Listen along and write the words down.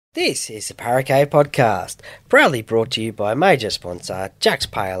This is the Paracave Podcast, proudly brought to you by major sponsor Jack's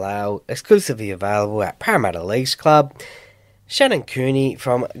Pale Ale, exclusively available at Parramatta Leagues Club, Shannon Cooney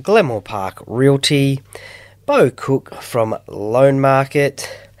from Glenmore Park Realty, Bo Cook from Loan Market,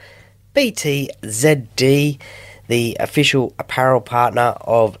 BTZD, the official apparel partner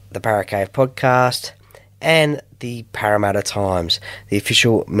of the Paracave Podcast, and the Parramatta Times, the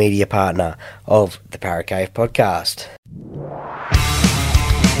official media partner of the Paracave Podcast.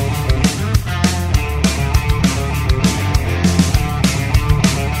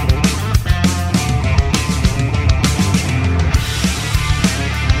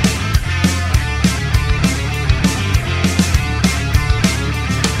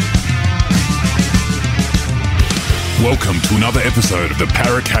 Welcome to another episode of the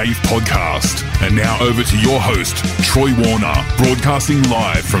Paracave Podcast. And now over to your host, Troy Warner, broadcasting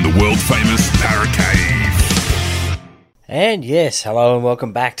live from the world-famous Paracave. And yes, hello and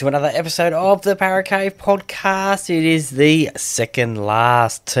welcome back to another episode of the Paracave Podcast. It is the second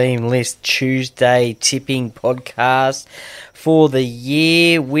last Team List Tuesday tipping podcast for the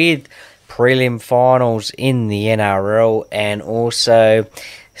year, with prelim finals in the NRL and also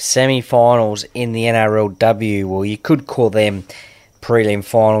semi-finals in the NRLW. Well, you could call them prelim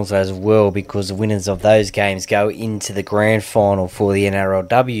finals as well, because the winners of those games go into the grand final for the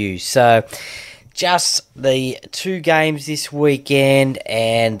NRLW. So just the two games this weekend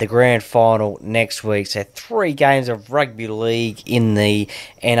and the grand final next week. So 3 games of rugby league in the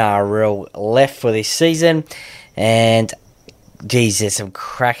NRL left for this season. And geez, there's some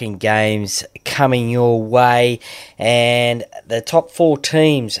cracking games coming your way, and the top 4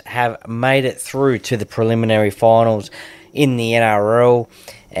 teams have made it through to the preliminary finals in the NRL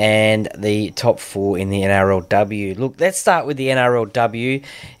and the top 4 in the NRLW. Look, let's start with the NRLW.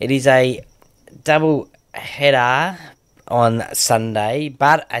 It is a double header on Sunday,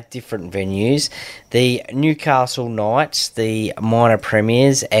 but at different venues. The Newcastle Knights, the minor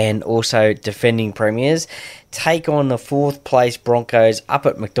premiers and also defending premiers, take on the 4th place Broncos up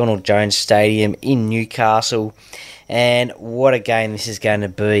at McDonald Jones Stadium in Newcastle. And what a game this is going to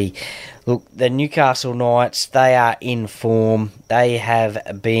be. Look, the Newcastle Knights, they are in form. They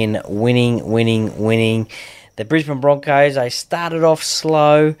have been winning. The Brisbane Broncos, they started off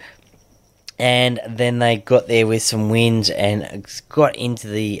slow, and then they got there with some wins and got into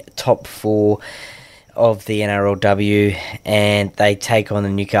the top 4 of the NRLW, and they take on the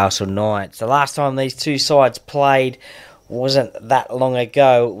Newcastle Knights. The last time these two sides played wasn't that long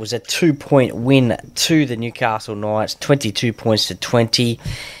ago. It was a 2-point win to the Newcastle Knights, 22 points to 20,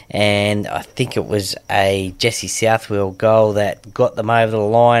 and I think it was a Jesse Southwell goal that got them over the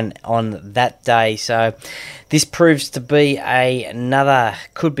line on that day. So this proves to be another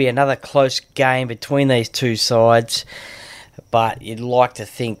close game between these two sides. But you'd like to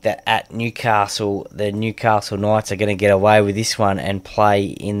think that at Newcastle, the Newcastle Knights are going to get away with this one and play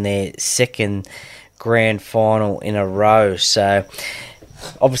in their second grand final in a row. So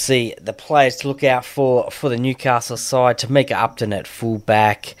obviously the players to look out for the Newcastle side: Tamika Upton at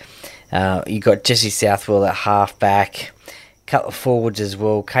fullback. You got Jesse Southwell at halfback. Couple of forwards as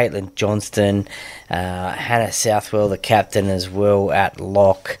well: Caitlin Johnston, Hannah Southwell, the captain, as well at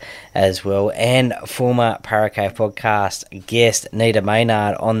lock as well, and former Paracave Podcast guest Nita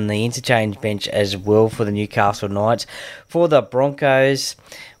Maynard on the interchange bench as well for the Newcastle Knights. For the Broncos,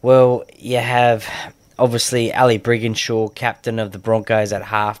 well, you have obviously Ali Brigginshaw, captain of the Broncos, at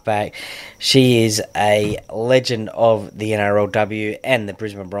halfback. She is a legend of the NRLW and the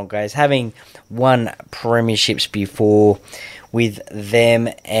Brisbane Broncos, having won premierships before with them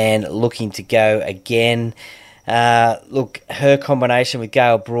and looking to go again. Look, her combination with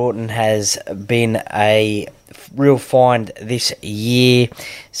Gail Broughton has been a real find this year,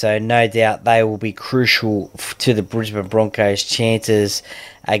 so no doubt they will be crucial to the Brisbane Broncos' chances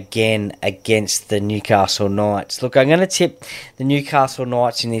again against the Newcastle Knights. Look, I'm going to tip the Newcastle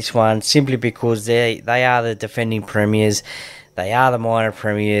Knights in this one simply because they are the defending premiers. They are the minor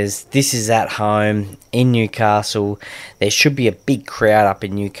premiers. This is at home in Newcastle. There should be a big crowd up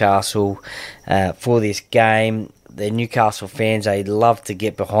in Newcastle for this game. The Newcastle fans, they love to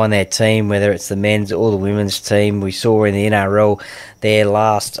get behind their team, whether it's the men's or the women's team. We saw in the NRL their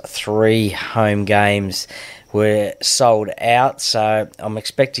last 3 home games were sold out, so I'm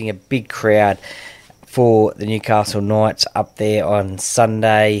expecting a big crowd for the Newcastle Knights up there on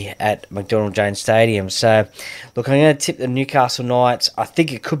Sunday at McDonald Jones Stadium. So, look, I'm going to tip the Newcastle Knights. I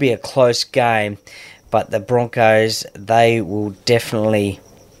think it could be a close game, but the Broncos, they will definitely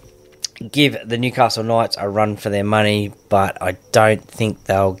give the Newcastle Knights a run for their money, but I don't think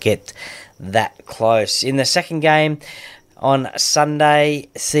they'll get that close. In the second game, on Sunday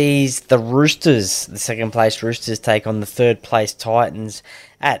sees the Roosters, the second place Roosters, take on the third place Titans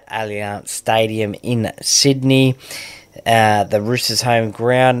at Allianz Stadium in Sydney. The Roosters' home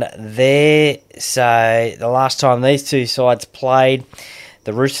ground there. So the last time these two sides played,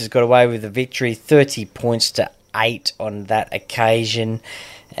 the Roosters got away with a victory, 30 points to 8 on that occasion.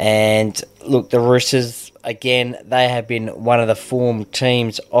 And look, the Roosters, again, they have been one of the form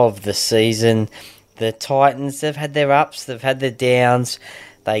teams of the season. The Titans, they've had their ups, they've had their downs.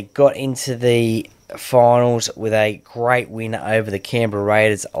 They got into the finals with a great win over the Canberra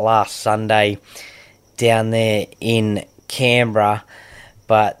Raiders last Sunday down there in Canberra.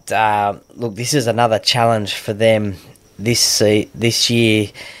 But look, this is another challenge for them this year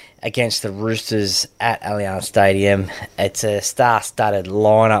against the Roosters at Allianz Stadium. It's a star-studded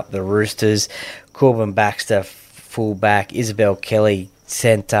lineup, the Roosters. Corbin Baxter, fullback. Isabel Kelly,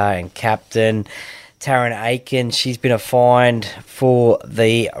 centre and captain. Taryn Aiken, she's been a find for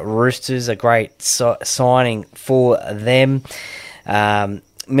the Roosters, a great signing for them.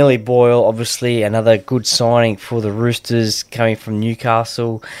 Millie Boyle, obviously, another good signing for the Roosters, coming from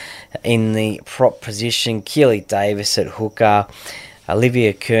Newcastle in the prop position. Keely Davis at hooker.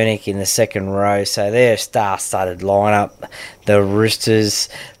 Olivia Koenig in the second row. So they're a star-studded lineup, the Roosters.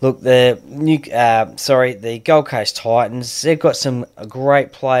 Look, the Gold Coast Titans, they've got some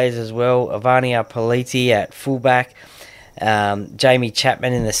great players as well. Ivania Politi at fullback. Jamie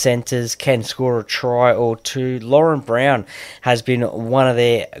Chapman in the centres, can score a try or two. Lauren Brown has been one of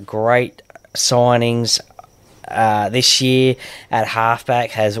their great signings this year at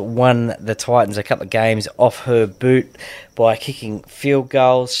halfback, has won the Titans a couple of games off her boot by kicking field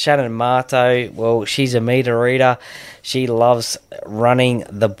goals. Shannon Marto, well, she's a meter reader. She loves running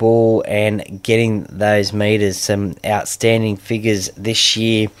the ball and getting those meters. Some outstanding figures this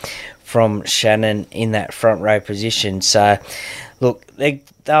year from Shannon in that front row position. So, look,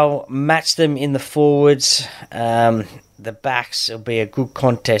 they'll match them in the forwards. The backs will be a good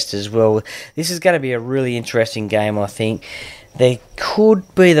contest as well. This is going to be a really interesting game, I think. There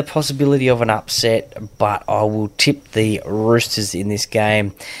could be the possibility of an upset, but I will tip the Roosters in this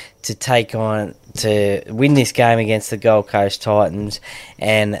game to win this game against the Gold Coast Titans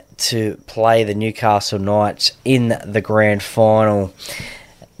and to play the Newcastle Knights in the grand final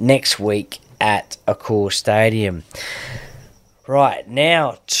next week at Accor Stadium. Right,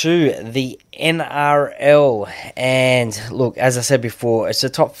 now to the NRL. And look, as I said before, it's the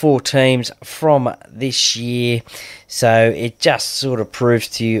top 4 teams from this year. So it just sort of proves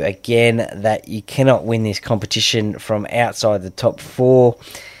to you again that you cannot win this competition from outside the top 4.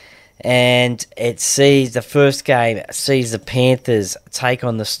 And the first game sees the Panthers take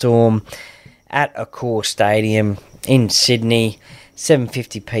on the Storm at Accor Stadium in Sydney.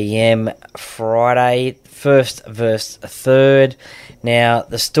 7:50 p.m. Friday, first versus third. Now,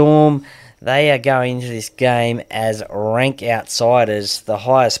 the Storm, they are going into this game as rank outsiders, the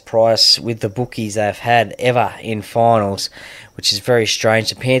highest price with the bookies they've had ever in finals, which is very strange.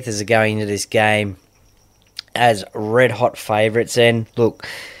 The Panthers are going into this game as red-hot favourites, and look,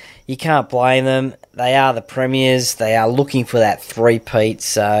 you can't blame them. They are the premiers. They are looking for that three-peat,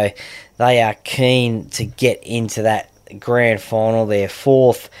 so they are keen to get into that grand final. They're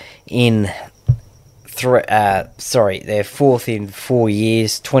fourth in 4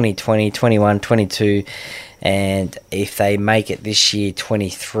 years, 2020, 21, 22, and if they make it this year,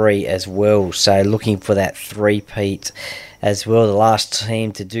 23 as well. So looking for that three-peat as well. The last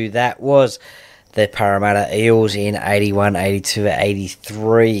team to do that was the Parramatta Eels in 81, 82,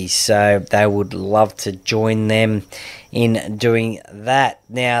 83. So they would love to join them in doing that.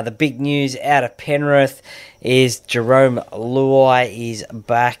 Now, the big news out of Penrith is Jerome Luai is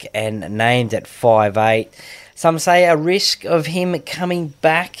back and named at 5'8". Some say a risk of him coming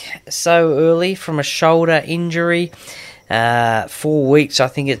back so early from a shoulder injury. 4 weeks, I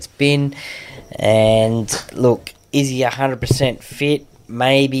think it's been. And look, is he 100% fit?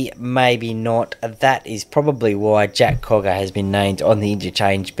 Maybe, maybe not. That is probably why Jack Cogger has been named on the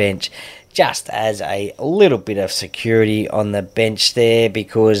interchange bench, just as a little bit of security on the bench there,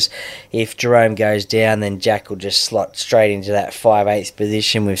 because if Jerome goes down, then Jack will just slot straight into that 5'8"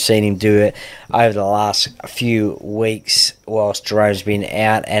 position. We've seen him do it over the last few weeks whilst Jerome's been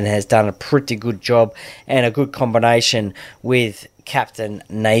out, and has done a pretty good job and a good combination with captain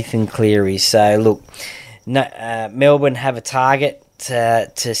Nathan Cleary. So look, Melbourne have a target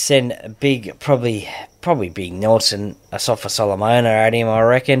to send big, probably big Nelson Asafa Solomona at him, I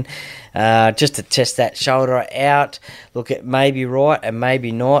reckon, just to test that shoulder out. Look, it may be right and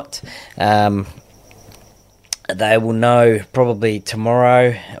maybe not. They will know probably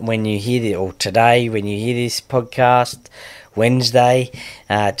tomorrow when you hear it, or today when you hear this podcast, Wednesday.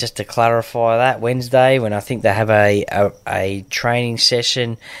 Just to clarify that, Wednesday, when I think they have a training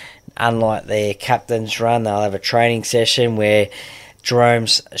session. Unlike their captain's run, they'll have a training session where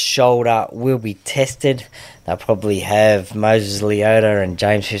Jerome's shoulder will be tested. They'll probably have Moses Leota and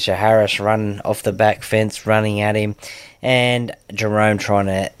James Fisher-Harris run off the back fence, running at him, and Jerome trying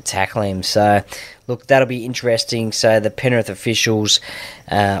to tackle him. So, look, that'll be interesting. So the Penrith officials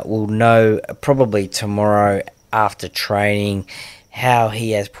will know probably tomorrow after training how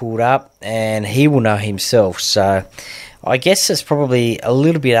he has pulled up, and he will know himself. So I guess it's probably a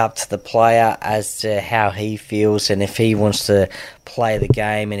little bit up to the player as to how he feels and if he wants to play the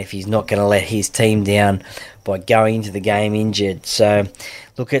game and if he's not going to let his team down by going into the game injured. So,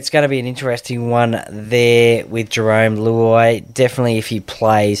 look, it's going to be an interesting one there with Jerome Luai. Definitely, if he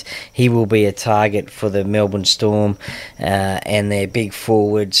plays, he will be a target for the Melbourne Storm and their big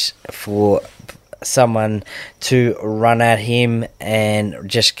forwards for someone to run at him and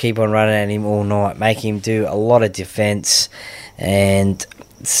just keep on running at him all night, make him do a lot of defence and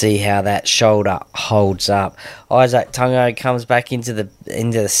see how that shoulder holds up. Isaac Tungo comes back into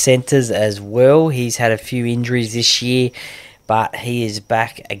the centres as well. He's had a few injuries this year, but he is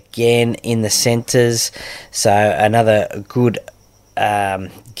back again in the centres. So another good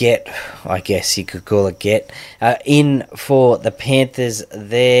get, I guess you could call it get, in for the Panthers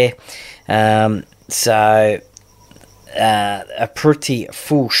there. So a pretty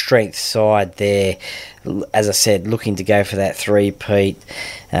full strength side there. As I said, looking to go for that three-peat.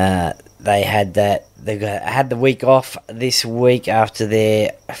 They had the week off this week after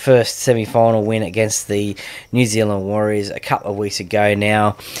their first semi-final win against the New Zealand Warriors a couple of weeks ago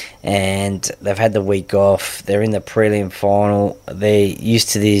now, and they've had the week off. They're in the prelim final. They're used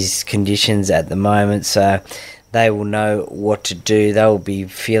to these conditions at the moment, so they will know what to do. They will be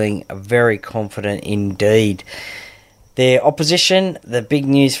feeling very confident indeed. Their opposition, the big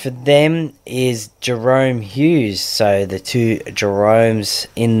news for them is Jerome Hughes. So the two Jeromes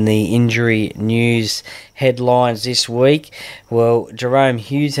in the injury news headlines this week. Well, Jerome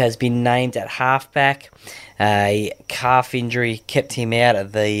Hughes has been named at halfback. A calf injury kept him out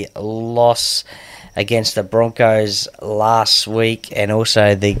of the loss against the Broncos last week, and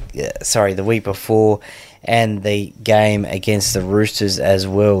also the week before, and the game against the Roosters as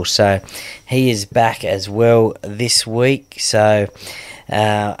well. So he is back as well this week. So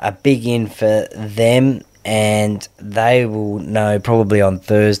a big in for them, and they will know probably on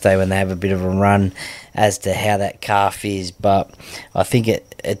Thursday when they have a bit of a run as to how that calf is. But I think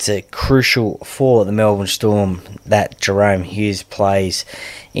it's a crucial for the Melbourne Storm that Jerome Hughes plays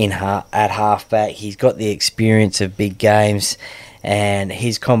at halfback. He's got the experience of big games, and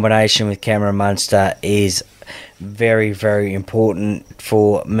his combination with Cameron Munster is very, very important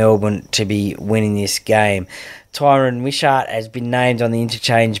for Melbourne to be winning this game. Tyron Wishart has been named on the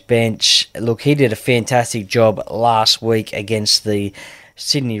interchange bench. Look, he did a fantastic job last week against the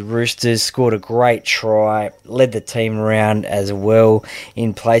Sydney Roosters, scored a great try, led the team around as well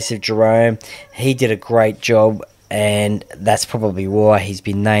in place of Jerome. He did a great job, and that's probably why he's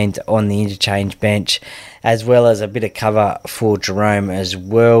been named on the interchange bench, as well as a bit of cover for Jerome as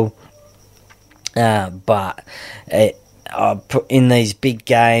well. But in these big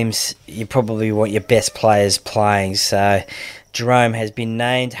games, you probably want your best players playing. So Jerome has been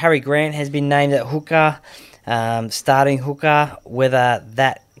named. Harry Grant has been named at hooker, starting hooker. Whether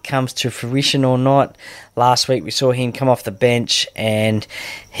that comes to fruition or not, last week we saw him come off the bench, and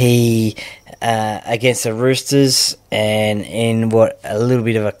he against the Roosters, and in a little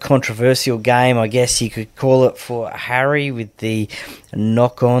bit of a controversial game, I guess you could call it, for Harry, with the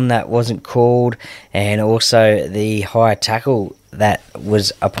knock-on that wasn't called, and also the high tackle that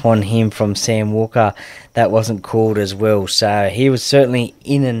was upon him from Sam Walker that wasn't called as well. So he was certainly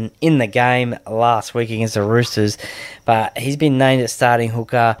in the game last week against the Roosters, but he's been named at starting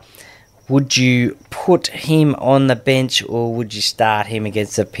hooker. Would you put him on the bench, or would you start him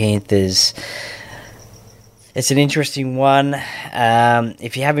against the Panthers? It's an interesting one.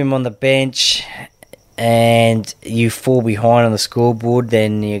 If you have him on the bench and you fall behind on the scoreboard,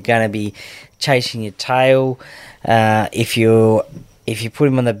 then you're going to be chasing your tail. If you put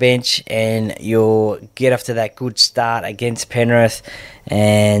him on the bench and you'll get off to that good start against Penrith,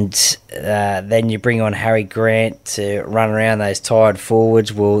 and then you bring on Harry Grant to run around those tired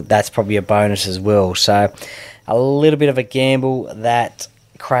forwards, well, that's probably a bonus as well. So a little bit of a gamble that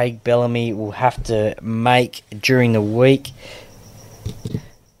Craig Bellamy will have to make during the week.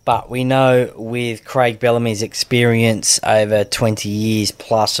 But we know with Craig Bellamy's experience over 20 years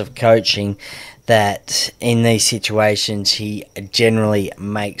plus of coaching that in these situations he generally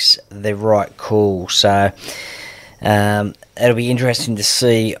makes the right call. So it'll be interesting to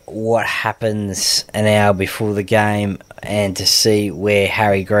see what happens an hour before the game and to see where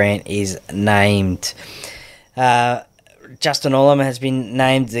Harry Grant is named. Justin Olam has been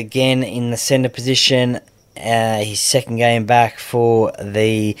named again in the centre position. His second game back for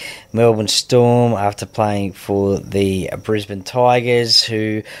the Melbourne Storm after playing for the Brisbane Tigers,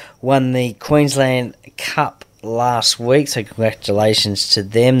 who won the Queensland Cup last week. So congratulations to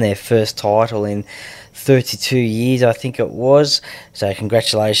them, their first title in 32 years, I think it was. So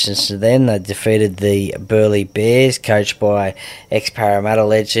congratulations to them. They defeated the Burleigh Bears, coached by ex-Parramatta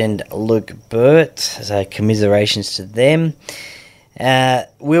legend Luke Burt. So commiserations to them.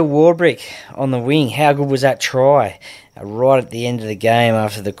 Will Warbrick on the wing. How good was that try? Right at the end of the game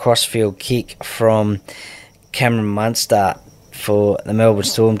after the crossfield kick from Cameron Munster for the Melbourne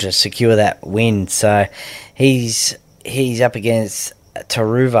Storm to secure that win. So he's up against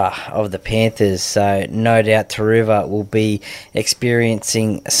Taruva of the Panthers, so no doubt Taruva will be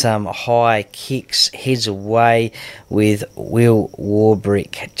experiencing some high kicks his way, with Will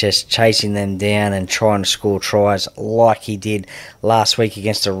Warbrick just chasing them down and trying to score tries like he did last week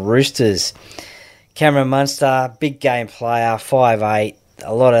against the Roosters. Cameron Munster, big game player, 5'8",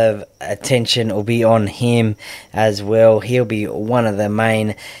 a lot of attention will be on him as well. He'll be one of the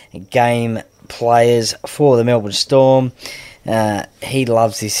main game players for the Melbourne Storm. He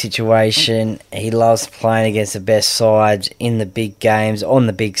loves this situation. He loves playing against the best sides in the big games, on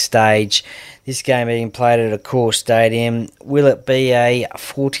the big stage. This game being played at a core stadium. Will it be a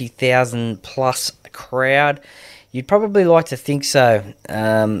 40,000 plus crowd? You'd probably like to think so.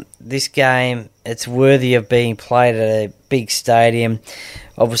 This game, it's worthy of being played at a big stadium.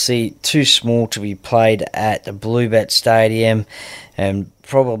 Obviously too small to be played at the Bluebet Stadium, and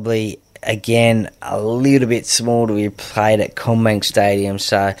probably again a little bit small to be played at CommBank Stadium.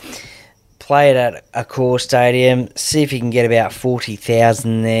 So play it at a core stadium, see if you can get about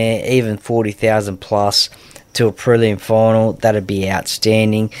 40,000 there, even 40,000 plus to a prelim final. That'd be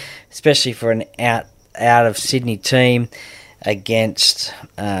outstanding, especially for an out of Sydney team against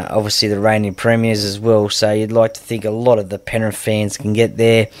obviously the reigning premiers as well. So you'd like to think a lot of the Penrith fans can get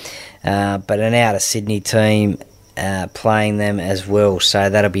there, but an out of Sydney team playing them as well. So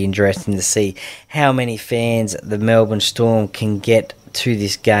that'll be interesting to see how many fans the Melbourne Storm can get to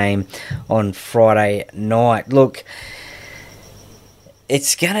this game on Friday night. Look,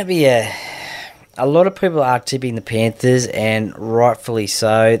 it's going to be a lot of people are tipping the Panthers, and rightfully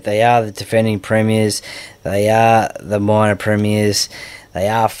so. They are the defending premiers. They are the minor premiers. They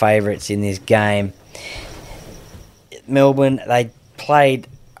are favourites in this game. Melbourne, they played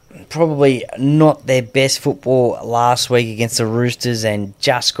probably not their best football last week against the Roosters and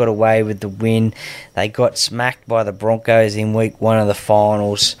just got away with the win. They got smacked by the Broncos in week 1 of the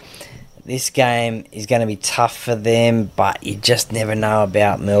finals. This game is going to be tough for them, but you just never know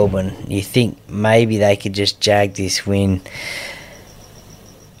about Melbourne. You think maybe they could just jag this win.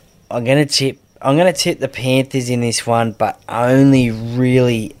 I'm going to tip the Panthers in this one, but only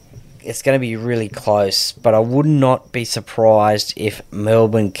really, it's going to be really close. But I would not be surprised if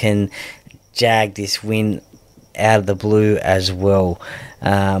Melbourne can jag this win out of the blue as well.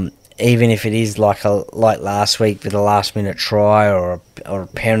 Even if it is like last week with a last-minute try or a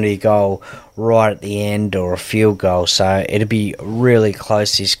penalty goal right at the end or a field goal. So it'll be really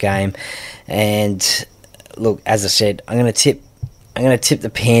close, this game. And look, as I said, I'm going to tip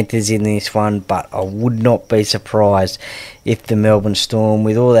the Panthers in this one, but I would not be surprised if the Melbourne Storm,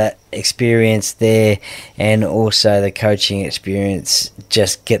 with all that experience there and also the coaching experience,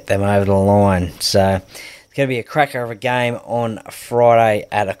 just get them over the line. So it's going to be a cracker of a game on Friday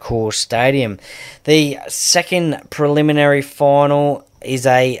at a core stadium. The second preliminary final is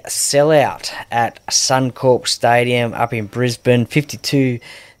a sellout at Suncorp Stadium up in Brisbane.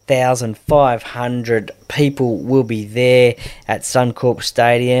 52,500 people will be there at Suncorp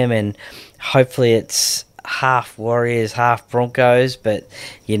Stadium, and hopefully it's half Warriors, half Broncos, but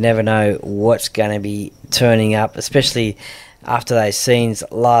you never know what's going to be turning up, especially after those scenes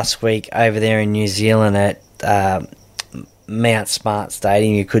last week over there in New Zealand at Mount Smart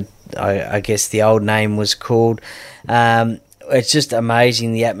Stadium. I guess the old name was called. It's just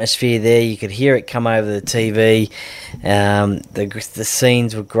amazing, the atmosphere there. You could hear it come over the TV. The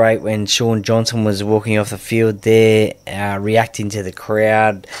scenes were great when Sean Johnson was walking off the field there, reacting to the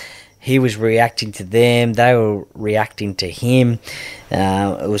crowd. He was reacting to them. They were reacting to him.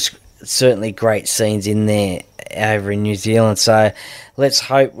 It was certainly great scenes in there over in New Zealand. So let's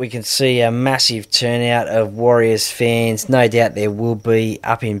hope we can see a massive turnout of Warriors fans. No doubt there will be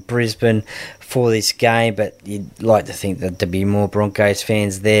up in Brisbane for this game, but you'd like to think that there'd be more Broncos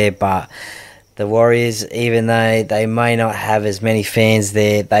fans there. But the Warriors, even though they may not have as many fans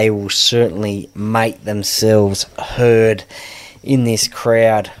there, they will certainly make themselves heard in this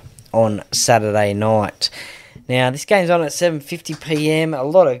crowd on Saturday night. Now, this game's on at 7:50pm. A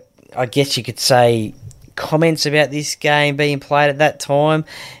lot of, I guess you could say, comments about this game being played at that time.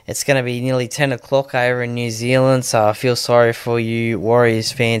 It's going to be nearly 10 o'clock over in New Zealand, so I feel sorry for you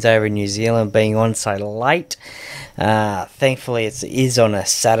Warriors fans over in New Zealand being on so late. Thankfully, it is on a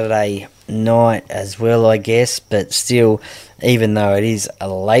Saturday night as well, I guess, but still, even though it is a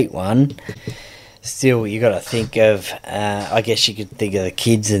late one, still you got to think of. I guess you could think of the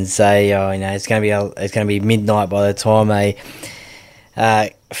kids and say, oh, it's going to be midnight by the time they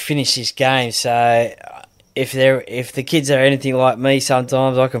finish this game. So if the kids are anything like me,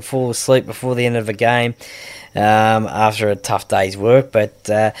 sometimes I can fall asleep before the end of a game after a tough day's work. But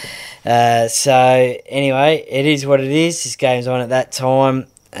so anyway, it is what it is. This game's on at that time,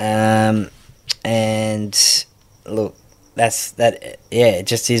 and look, that's that. Yeah, it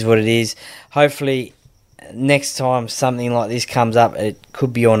just is what it is. Hopefully, next time something like this comes up, it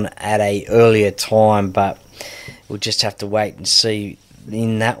could be on at a earlier time, but we'll just have to wait and see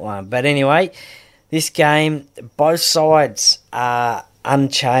in that one. But anyway, this game, both sides are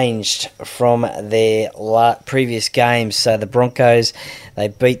unchanged from their previous games. So the Broncos, they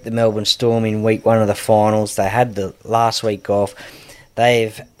beat the Melbourne Storm in week 1 of the finals. They had the last week off.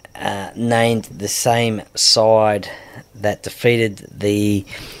 They've named the same side that defeated the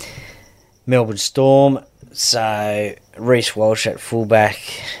Melbourne Storm. So Reece Walsh at fullback,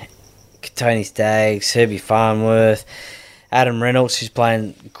 Tony Staggs, Herbie Farnworth, Adam Reynolds, who's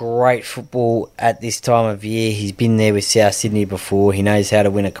playing great football at this time of year. He's been there with South Sydney before. He knows how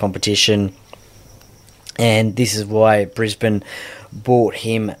to win a competition. And this is why Brisbane bought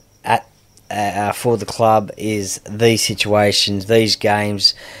him at for the club, is these situations, these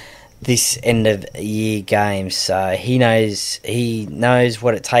games, this end of year games. So he knows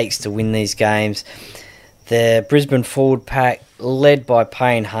what it takes to win these games. The Brisbane forward pack, led by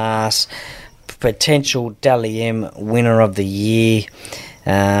Payne Haas, potential Dally M winner of the year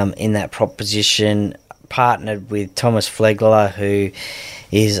in that prop position, partnered with Thomas Flegler, who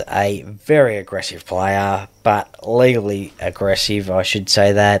is a very aggressive player, but legally aggressive, I should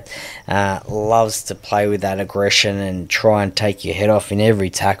say that. Loves to play with that aggression and try and take your head off in every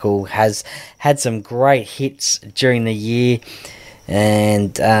tackle. Has had some great hits during the year,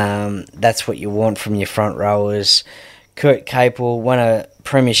 and that's what you want from your front rowers. Kurt Capel won a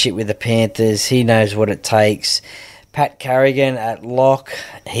premiership with the Panthers. He knows what it takes. Pat Carrigan at lock.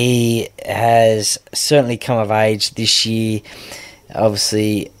 He has certainly come of age this year,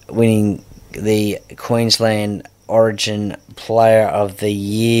 obviously winning the Queensland Origin Player of the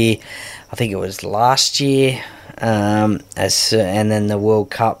Year. I think it was last year, and then the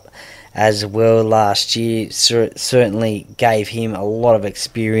World Cup as well last year. Certainly gave him a lot of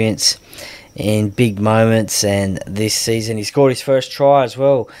experience in big moments, and this season he scored his first try as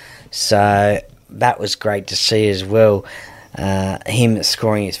well, so that was great to see as well, him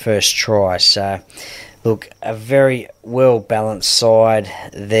scoring his first try. So look, a very well balanced side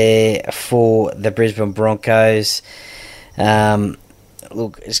there for the Brisbane Broncos.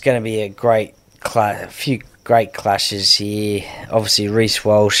 Look, it's going to be a few great clashes here. Obviously, Reece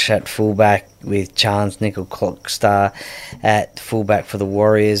Walsh at fullback with Chance Nickel-Clockstar at fullback for the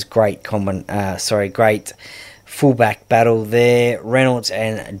Warriors. Great fullback battle there. Reynolds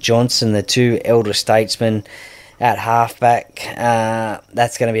and Johnson, the two elder statesmen, at halfback.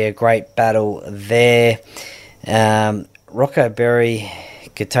 That's going to be a great battle there. Rocco Berry,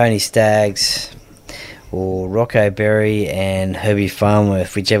 Katoni Staggs, or Rocco Berry and Herbie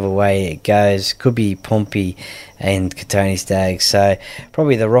Farnworth, whichever way it goes. Could be Pompey and Katoni Staggs. So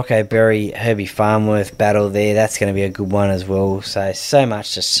probably the Rocco Berry, Herbie Farnworth battle there. That's going to be a good one as well. So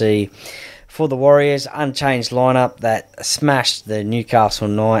much to see for the Warriors. Unchanged lineup that smashed the Newcastle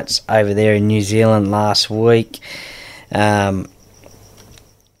Knights over there in New Zealand last week. Adam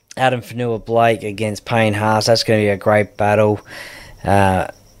Fanua-Blake against Payne Haas. That's going to be a great battle.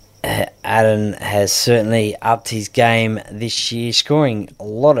 Adam has certainly upped his game this year, scoring a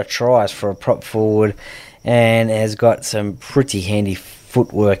lot of tries for a prop forward, and has got some pretty handy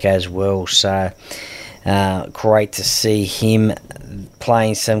footwork as well. So great to see him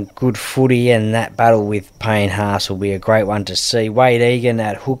playing some good footy, and that battle with Payne Haas will be a great one to see. Wade Egan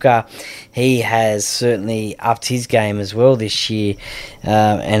at hooker, he has certainly upped his game as well this year,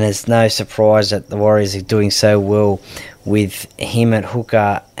 and it's no surprise that the Warriors are doing so well with him at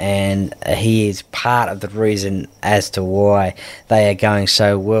hooker, and he is part of the reason as to why they are going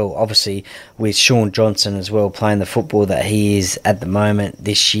so well. Obviously, with Sean Johnson as well playing the football that he is at the moment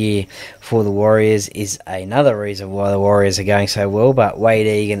this year for the Warriors is another reason why the Warriors are going so well, but Wade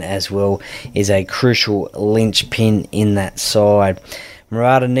Egan as well is a crucial linchpin in that side.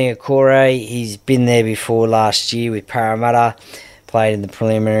 Murata Niokore, he's been there before last year with Parramatta, played in the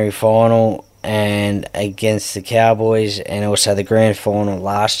preliminary final and against the Cowboys, and also the grand final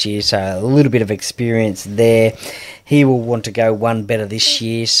last year, so a little bit of experience there. He will want to go one better this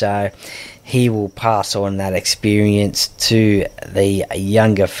year, so he will pass on that experience to the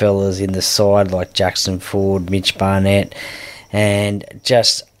younger fellas in the side like Jackson Ford, Mitch Barnett, and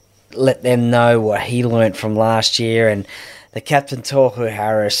just let them know what he learnt from last year. And the captain, Tohu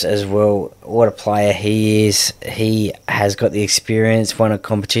Harris, as well, what a player he is. He has got the experience, won a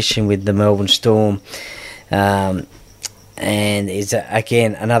competition with the Melbourne Storm, and is,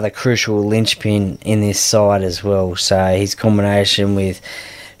 again, another crucial linchpin in this side as well. So his combination with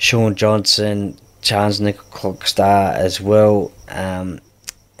Sean Johnson, Charles Nicoll-Clark-Star as well,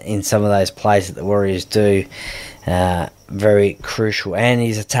 in some of those plays that the Warriors do, very crucial. And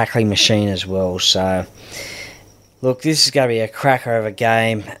he's a tackling machine as well, so look, this is going to be a cracker of a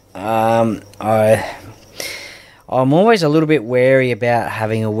game. I'm always a little bit wary about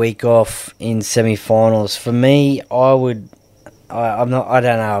having a week off in semi-finals. For me, I don't know.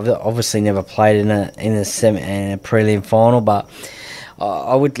 I've obviously never played in a prelim final, but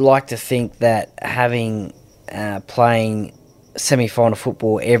I would like to think that having playing semi-final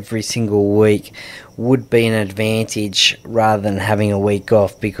football every single week would be an advantage rather than having a week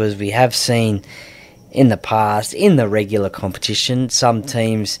off, because we have seen in the past, in the regular competition, some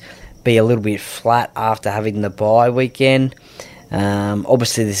teams be a little bit flat after having the bye weekend.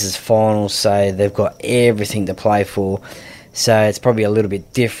 Obviously, this is finals, so they've got everything to play for, so it's probably a little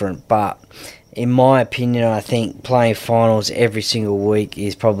bit different. But in my opinion, I think playing finals every single week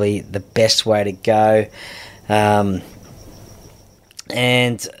is probably the best way to go. And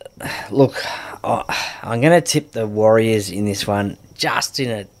look, I'm going to tip the Warriors in this one, just in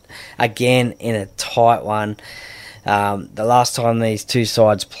a tight one. The last time these two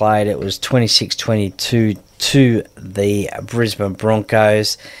sides played, it was 26-22 to the Brisbane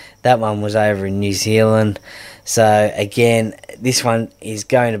Broncos. That one was over in New Zealand. So again, this one is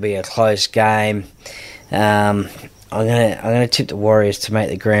going to be a close game. I'm gonna tip the Warriors to make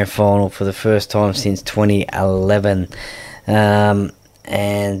the grand final for the first time since 2011.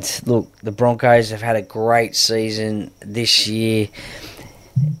 And look, the Broncos have had a great season this year.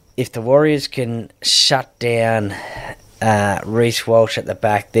 If the Warriors can shut down Reece Walsh at the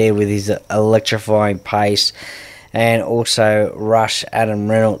back there with his electrifying pace, and also rush Adam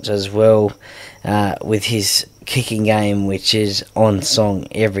Reynolds as well with his kicking game, which is on song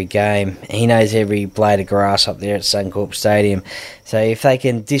every game. He knows every blade of grass up there at Suncorp Stadium. So if they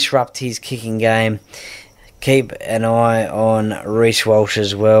can disrupt his kicking game, keep an eye on Reece Walsh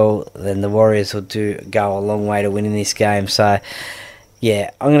as well, then the Warriors will go a long way to winning this game. So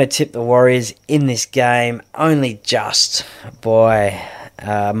yeah, I'm going to tip the Warriors in this game, only just by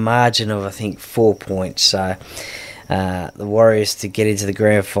a margin of, I think, 4 points. So the Warriors to get into the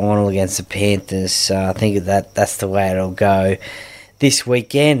grand final against the Panthers. So I think that's the way it'll go this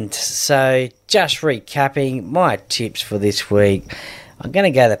weekend. So just recapping my tips for this week, I'm going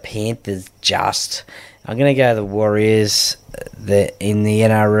to go the Panthers just. I'm going to go the Warriors in the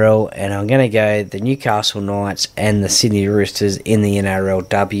NRL, and I'm going to go the Newcastle Knights and the Sydney Roosters in the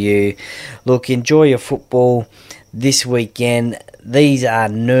NRLW. Look, enjoy your football this weekend. These are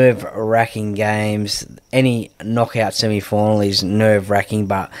nerve-wracking games. Any knockout semi-final is nerve-wracking,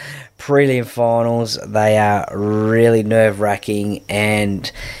 but prelim finals, they are really nerve-wracking,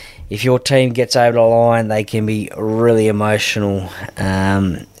 and if your team gets over the line, they can be really emotional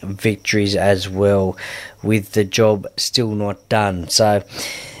victories as well, with the job still not done. So,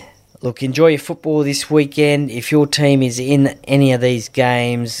 look, enjoy your football this weekend. If your team is in any of these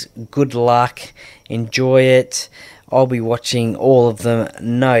games, good luck. Enjoy it. I'll be watching all of them,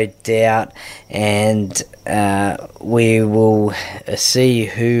 no doubt, and we will see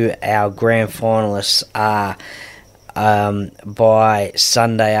who our grand finalists are by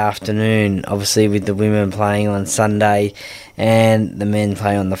Sunday afternoon, obviously with the women playing on Sunday and the men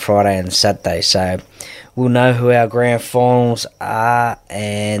playing on the Friday and Saturday. So we'll know who our grand finals are,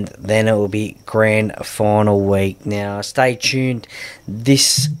 and then it will be grand final week. Now, stay tuned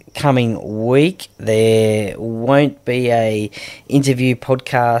this coming week. There won't be a interview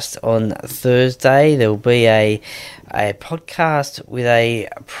podcast on Thursday. There will be a podcast with a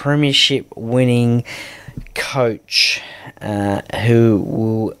premiership winning coach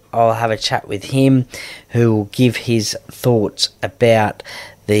I'll have a chat with him, who will give his thoughts about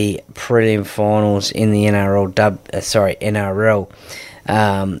the prelim finals in the NRL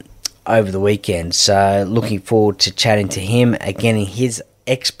over the weekend. So looking forward to chatting to him, again, in his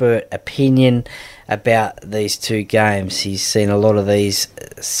expert opinion about these two games. He's seen a lot of these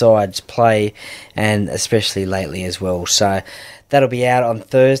sides play, and especially lately as well. So that'll be out on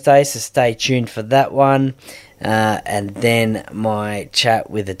Thursday, so stay tuned for that one. And then my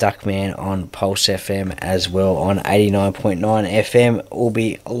chat with the Duckman on Pulse FM as well on 89.9 FM will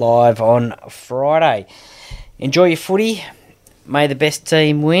be live on Friday. Enjoy your footy. May the best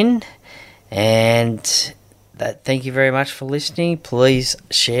team win. And thank you very much for listening. Please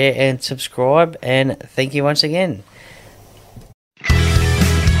share and subscribe. And thank you once again.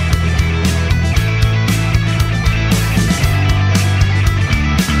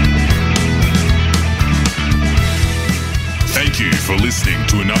 Thank you for listening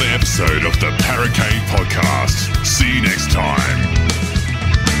to another episode of the Paracave Podcast. See you next time.